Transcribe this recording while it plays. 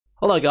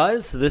Hello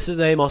guys, this is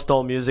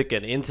Amosdoll Music,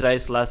 and in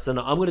today's lesson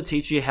I'm going to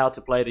teach you how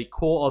to play the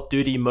Call of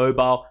Duty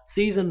Mobile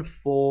Season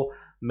 4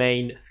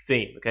 main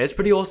theme. Okay, it's a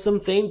pretty awesome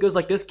theme. It goes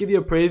like this. Give you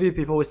a preview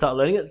before we start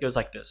learning it. It goes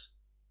like this.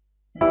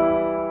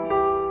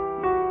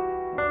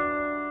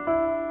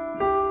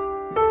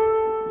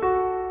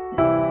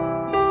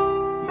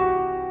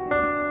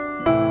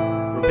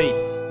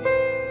 Repeats.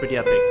 It's pretty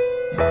epic.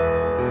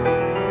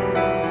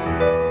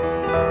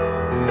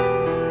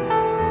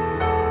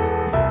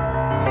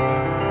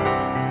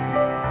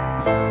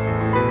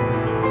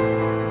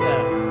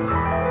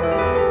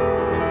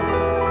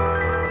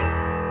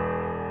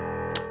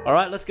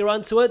 Alright, let's get right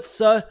into it.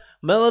 So,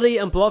 melody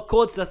and block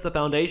chords, that's the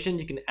foundation.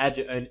 You can add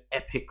your own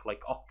epic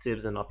like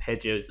octaves and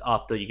arpeggios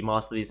after you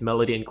master these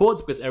melody and chords,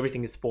 because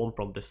everything is formed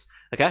from this.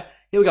 Okay,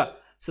 here we go.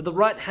 So the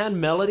right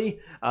hand melody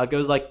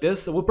goes like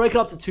this. So we'll break it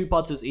up to two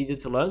parts so it's easier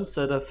to learn.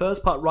 So the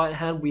first part, right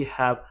hand, we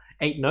have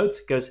 8 notes.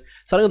 It goes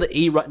starting on the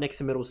E right next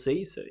to middle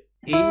C. So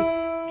E,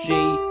 G,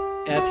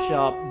 F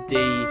sharp, D,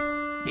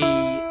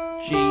 E,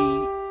 G,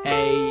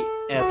 A,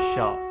 F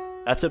sharp.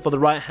 That's it for the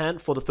right hand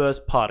for the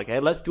first part, okay?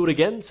 Let's do it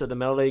again. So the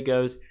melody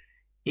goes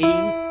E,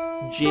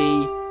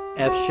 G,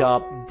 F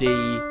sharp, D,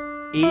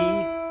 E,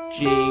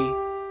 G,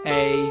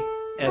 A,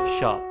 F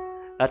sharp.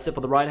 That's it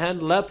for the right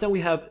hand. Left hand we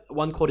have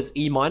one chord is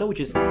E minor, which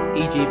is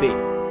E, G, B.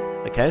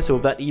 Okay, so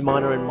with that E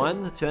minor in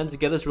mind, the two hands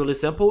together is really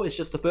simple. It's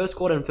just the first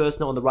chord and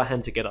first note on the right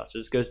hand together. So it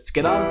just goes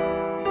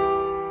together.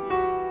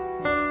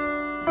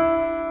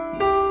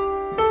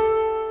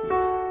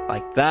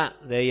 Like that.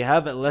 There you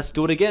have it. Let's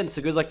do it again. So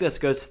it goes like this.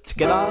 It goes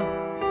together.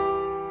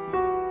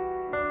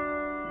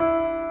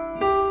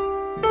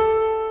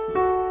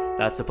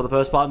 That's it for the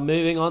first part.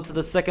 Moving on to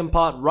the second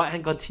part. Right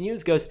hand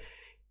continues. Goes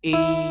E,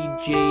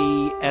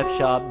 G, F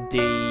sharp, D,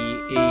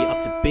 E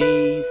up to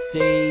B,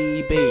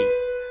 C, B.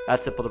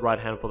 That's it for the right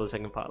hand for the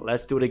second part.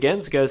 Let's do it again.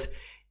 So it goes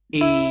E,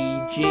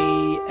 G,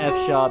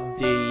 F sharp,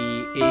 D,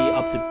 E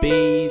up to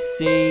B,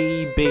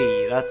 C,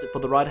 B. That's it for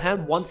the right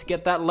hand. Once you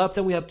get that left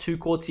hand, we have two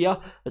chords here.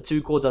 The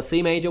two chords are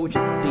C major, which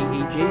is C,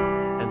 E, G,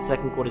 and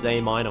second chord is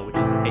A minor, which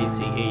is A,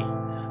 C, E.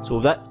 So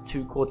with that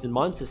two chords in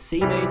mind, so C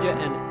major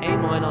and A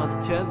minor, the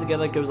two hands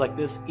together goes like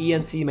this. E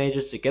and C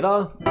majors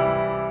together. E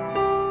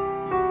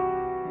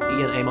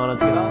and A minor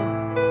together.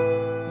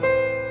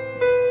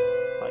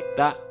 Like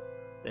that.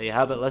 There you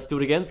have it. Let's do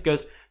it again. So it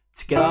goes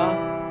together.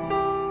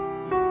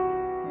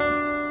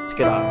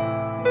 Together.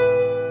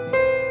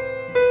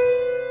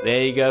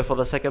 There you go for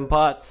the second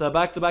part. So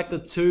back to back, the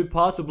two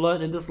parts we've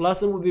learned in this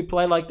lesson will be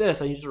played like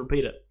this, and you just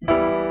repeat it.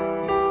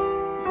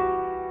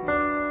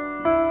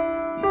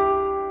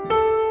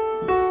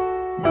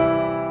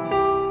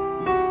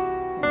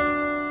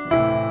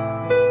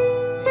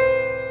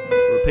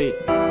 Repeat.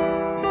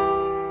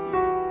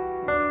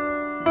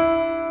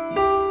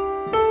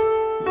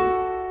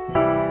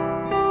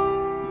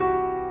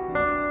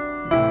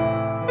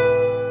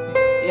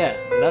 Yeah,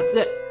 and that's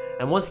it.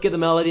 And once you get the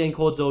melody and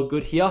chords all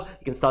good here,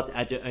 you can start to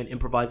add your own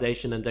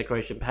improvisation and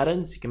decoration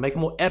patterns. You can make it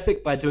more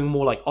epic by doing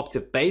more like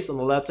octave bass on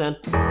the left hand,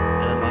 and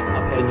then like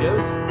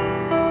arpeggios,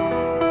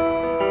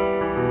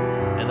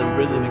 and then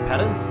rhythmic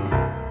patterns.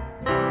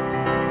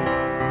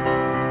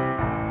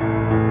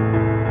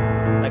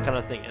 That kind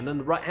of thing. And then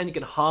the right hand, you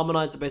can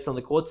harmonize it based on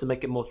the chords to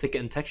make it more thicker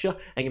in texture,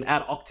 and you can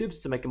add octaves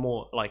to make it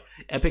more like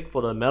epic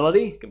for the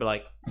melody. It could be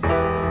like,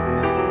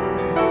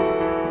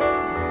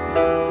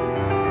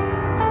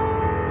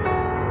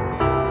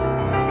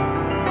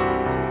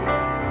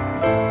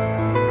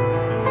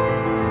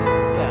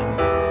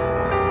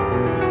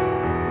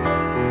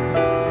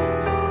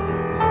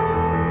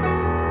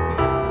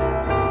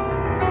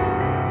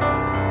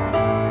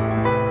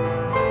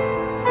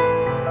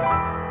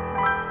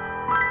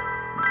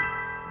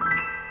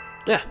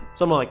 yeah,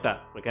 something like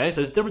that. Okay,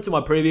 so it's different to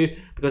my preview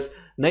because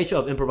nature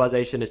of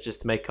improvisation is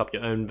just to make up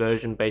your own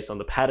version based on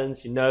the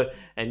patterns, you know.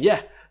 And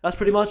yeah, that's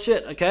pretty much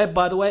it. Okay,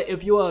 by the way,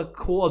 if you're a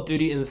Call of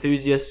Duty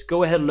enthusiast,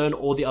 go ahead and learn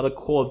all the other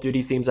Call of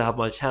Duty themes I have on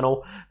my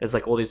channel. There's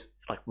like all these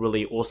like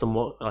really awesome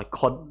like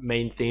COD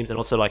main themes, and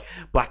also like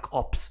Black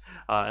Ops,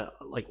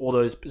 like all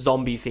those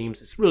zombie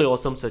themes. It's really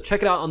awesome. So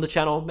check it out on the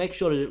channel. Make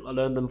sure to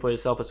learn them for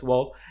yourself as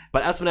well.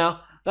 But as for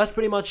now, that's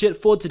pretty much it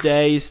for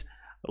today's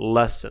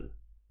lesson.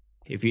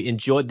 If you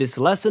enjoyed this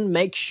lesson,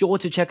 make sure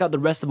to check out the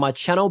rest of my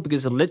channel,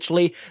 because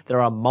literally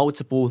there are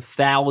multiple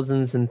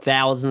thousands and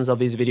thousands of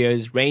these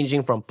videos,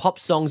 ranging from pop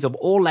songs of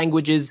all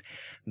languages,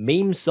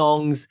 meme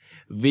songs,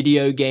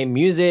 video game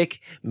music,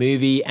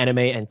 movie, anime,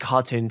 and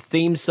cartoon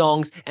theme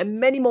songs, and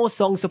many more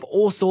songs of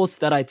all sorts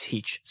that I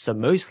teach. So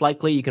most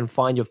likely you can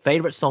find your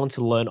favorite song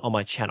to learn on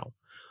my channel.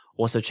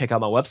 Also check out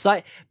my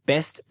website,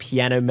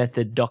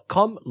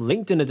 bestpianomethod.com,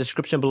 linked in the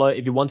description below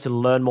if you want to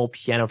learn more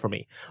piano from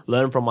me.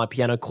 Learn from my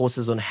piano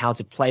courses on how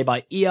to play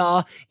by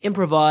ear,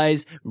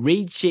 improvise,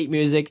 read sheet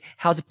music,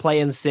 how to play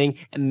and sing,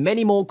 and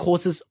many more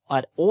courses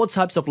at all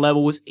types of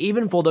levels,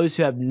 even for those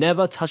who have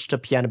never touched a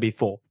piano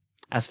before.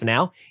 As for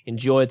now,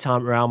 enjoy your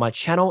time around my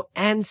channel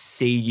and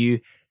see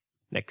you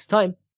next time.